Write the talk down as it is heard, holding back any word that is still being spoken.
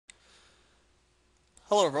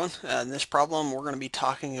Hello everyone. In this problem we're going to be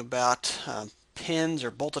talking about pins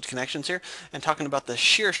or bolted connections here and talking about the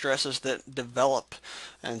shear stresses that develop.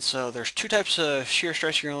 And so there's two types of shear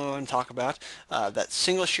stress you're going to talk about. That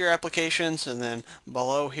single shear applications, and then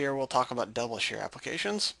below here we'll talk about double shear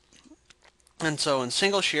applications. And so in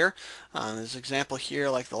single shear, this example here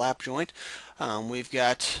like the lap joint, we've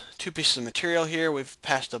got two pieces of material here. We've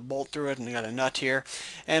passed a bolt through it and we got a nut here,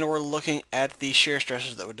 and we're looking at the shear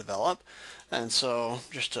stresses that would develop. And so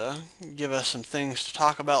just to give us some things to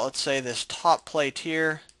talk about, let's say this top plate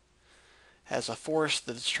here has a force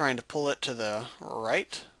that's trying to pull it to the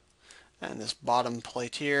right, and this bottom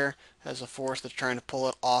plate here has a force that's trying to pull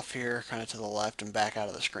it off here kind of to the left and back out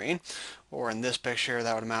of the screen. Or in this picture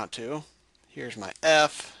that would amount to, here's my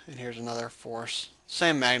F, and here's another force,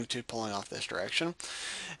 same magnitude pulling off this direction.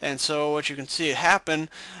 And so what you can see happen,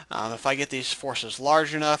 if I get these forces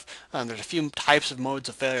large enough, there's a few types of modes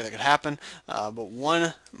of failure that could happen, but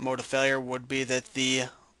one mode of failure would be that the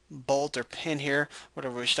bolt or pin here,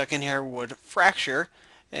 whatever we stuck in here, would fracture,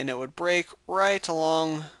 and it would break right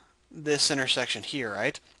along this intersection here,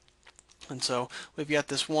 right? And so we've got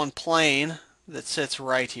this one plane that sits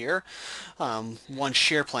right here, one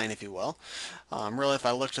shear plane, if you will. Really, if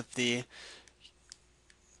I looked at the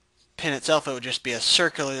pin itself, it would just be a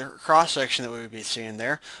circular cross section that we would be seeing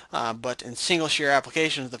there. But in single shear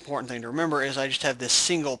applications, the important thing to remember is I just have this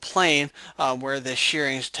single plane where this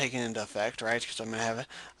shearing is taken into effect, right? Because I'm going to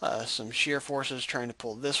have some shear forces trying to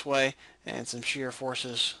pull this way and some shear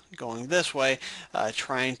forces going this way,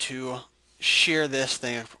 trying to shear this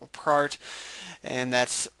thing apart, and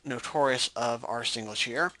that's notorious of our single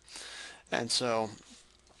shear. And so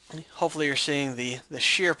hopefully you're seeing the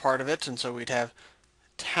shear part of it, and so we'd have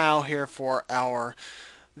tau here for our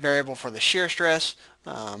variable for the shear stress.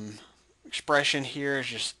 Expression here is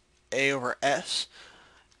just A over S,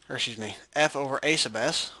 or excuse me, F over A sub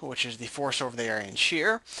S, which is the force over the area in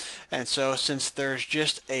shear. And so since there's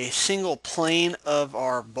just a single plane of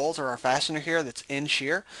our bolt or our fastener here that's in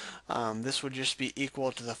shear, this would just be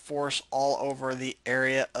equal to the force all over the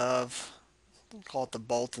area of, we'll call it the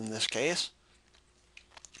bolt in this case.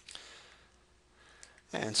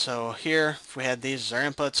 And so here, if we had these as our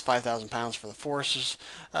inputs, 5,000 pounds for the forces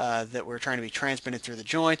that we're trying to be transmitted through the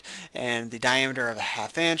joint, and the diameter of a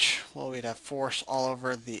 1/2 inch, well, we'd have force all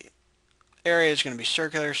over the area is going to be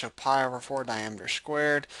circular, so pi over 4 diameter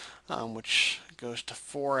squared, which goes to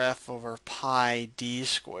 4f over pi d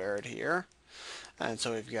squared here. And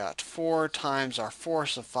so we've got 4 times our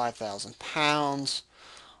force of 5,000 pounds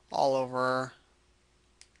all over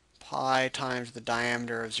pi times the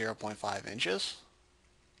diameter of 0.5 inches.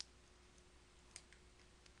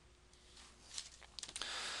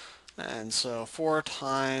 And so 4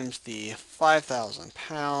 times the 5,000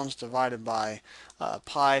 pounds divided by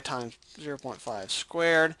pi times 0.5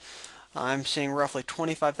 squared. I'm seeing roughly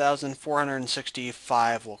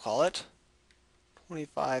 25,465, we'll call it.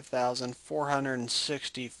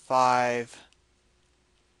 25,465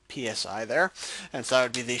 psi there. And so that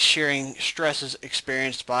would be the shearing stresses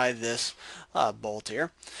experienced by this bolt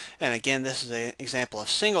here. And again, this is an example of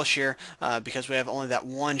single shear because we have only that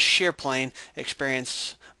one shear plane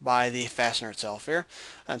experienced by the fastener itself here.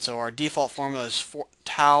 And so our default formula is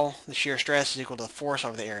tau, the shear stress, is equal to the force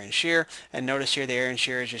over the area in shear. And notice here the area in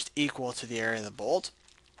shear is just equal to the area of the bolt.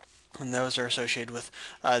 And those are associated with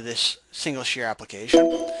this single shear application.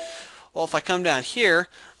 Well, if I come down here,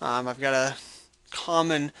 I've got a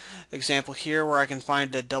common example here where I can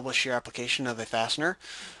find a double shear application of a fastener.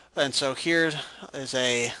 And so here is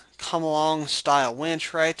a come along style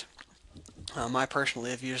winch, right? I personally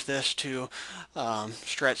have used this to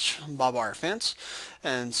stretch barbed wire fence.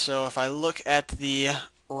 And so if I look at the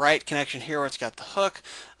right connection here where it's got the hook,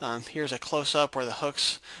 here's a close-up where the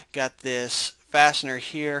hook's got this fastener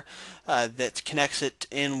here that connects it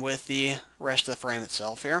in with the rest of the frame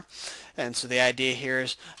itself here. And so the idea here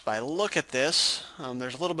is if I look at this,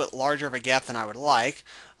 there's a little bit larger of a gap than I would like,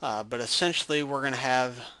 but essentially we're going to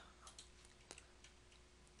have,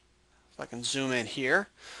 if I can zoom in here,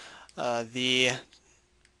 the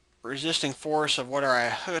resisting force of what I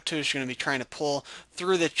hook to is going to be trying to pull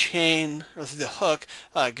through the chain or through the hook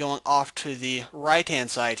going off to the right hand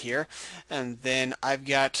side here, and then I've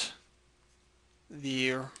got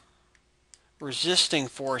the resisting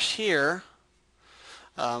force here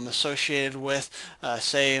associated with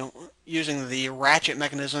say using the ratchet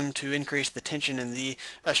mechanism to increase the tension in the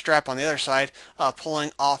strap on the other side,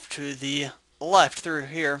 pulling off to the left through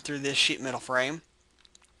here through this sheet metal frame.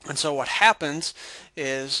 And so what happens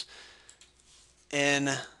is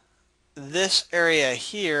in this area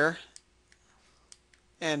here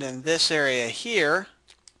and in this area here,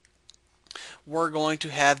 we're going to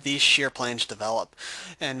have these shear planes develop.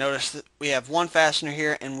 And notice that we have one fastener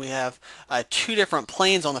here, and we have two different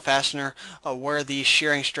planes on the fastener where these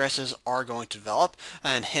shearing stresses are going to develop,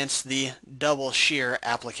 and hence the double shear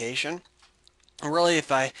application. Really,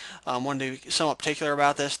 if I wanted to be somewhat particular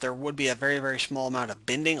about this, there would be a very, very small amount of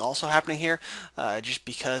bending also happening here, just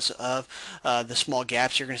because of the small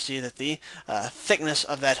gaps. You're going to see that the thickness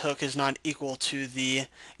of that hook is not equal to the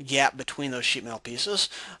gap between those sheet metal pieces,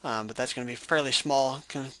 but that's going to be fairly small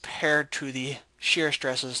compared to the shear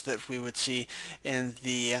stresses that we would see in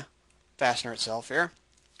the fastener itself here.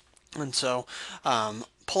 And so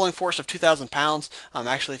pulling force of 2,000 pounds.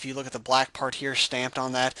 Actually, if you look at the black part here stamped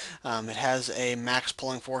on that, it has a max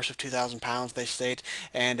pulling force of 2,000 pounds, they state,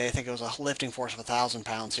 and I think it was a lifting force of 1,000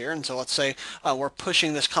 pounds here. And so let's say we're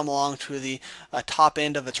pushing this come along to the top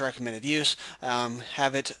end of its recommended use,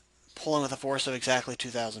 have it pulling with a force of exactly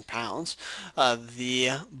 2,000 pounds.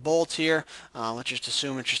 The bolt here, let's just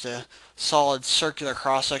assume it's just a solid circular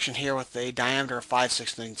cross section here with a diameter of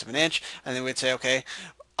 5/16 of an inch, and then we'd say, okay,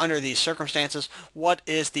 under these circumstances, what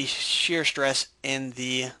is the shear stress in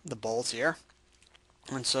the bolts here?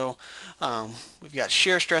 And so we've got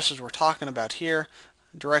shear stresses we're talking about here,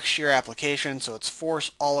 direct shear application, so it's force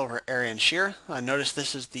all over area and shear. Notice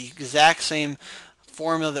this is the exact same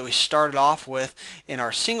formula that we started off with in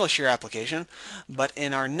our single shear application, but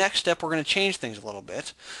in our next step we're going to change things a little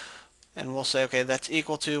bit. And we'll say, okay, that's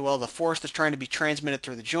equal to, well, the force that's trying to be transmitted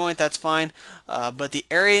through the joint, that's fine. But the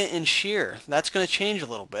area in shear, that's going to change a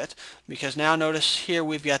little bit, because now notice here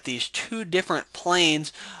we've got these two different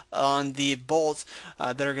planes on the bolts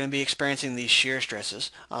that are going to be experiencing these shear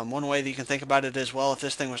stresses. One way that you can think about it is, well, if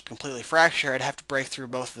this thing was completely fractured, I'd have to break through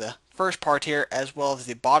both the first part here as well as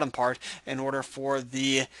the bottom part in order for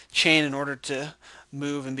the chain in order to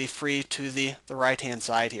move and be free to the right-hand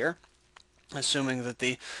side here, assuming that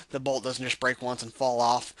the bolt doesn't just break once and fall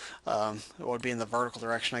off. It would be in the vertical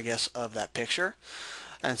direction, I guess, of that picture.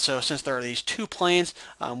 And so since there are these two planes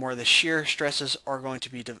where the shear stresses are going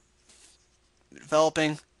to be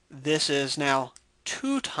developing, this is now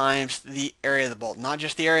 2 times the area of the bolt, not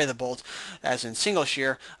just the area of the bolt as in single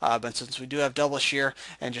shear, but since we do have double shear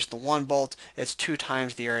and just the one bolt, it's 2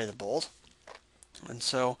 times the area of the bolt. And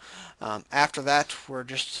so after that, we're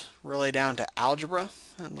just really down to algebra,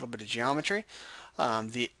 a little bit of geometry.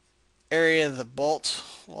 The area of the bolt,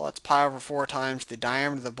 well, that's pi over 4 times the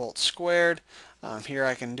diameter of the bolt squared. Here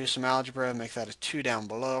I can do some algebra, make that a 2 down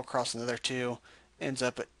below, cross another 2, ends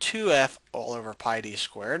up at 2f all over pi d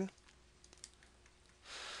squared.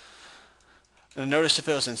 And notice if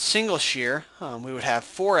it was in single shear, we would have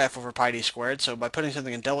 4f over pi d squared. So by putting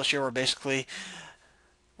something in double shear, we're basically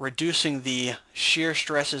reducing the shear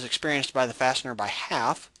stresses experienced by the fastener by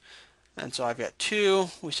half. And so I've got 2,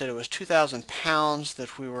 we said it was 2,000 pounds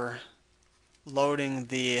that we were loading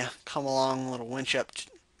the come along little winch up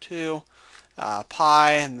to.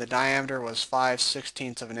 Pi, and the diameter was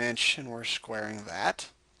 5/16 of an inch, and we're squaring that.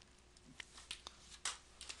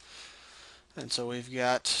 And so we've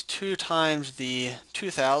got 2 times the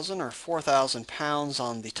 2,000 or 4,000 pounds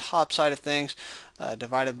on the top side of things,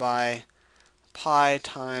 divided by pi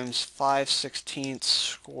times 5/16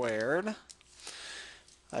 squared.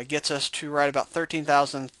 Gets us to right about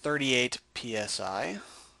 13,038 psi.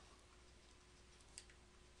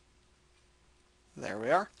 There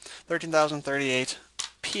we are, 13,038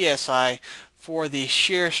 psi for the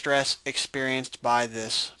shear stress experienced by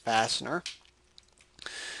this fastener.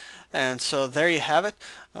 And so there you have it.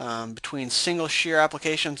 Between single shear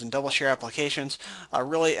applications and double shear applications,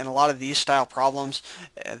 really in a lot of these style problems,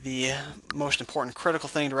 the most important critical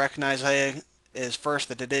thing to recognize is first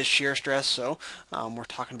that it is shear stress. So we're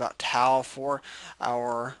talking about tau for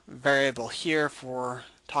our variable here for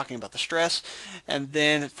talking about the stress, and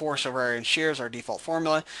then force over area and shear is our default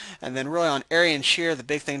formula. And then really on area and shear, the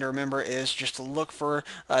big thing to remember is just to look for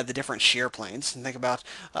the different shear planes and think about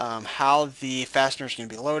how the fastener is going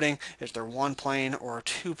to be loading. Is there one plane or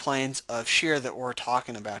 2 planes of shear that we're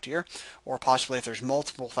talking about here? Or possibly if there's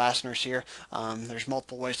multiple fasteners here, there's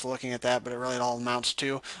multiple ways to looking at that, but it really all amounts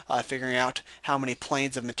to figuring out how many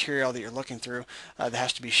planes of material that you're looking through that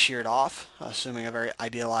has to be sheared off, assuming a very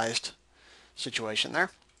idealized situation there.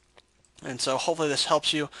 And so hopefully this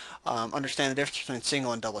helps you understand the difference between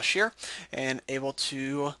single and double shear and able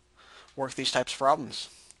to work these types of problems.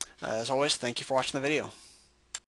 As always, thank you for watching the video.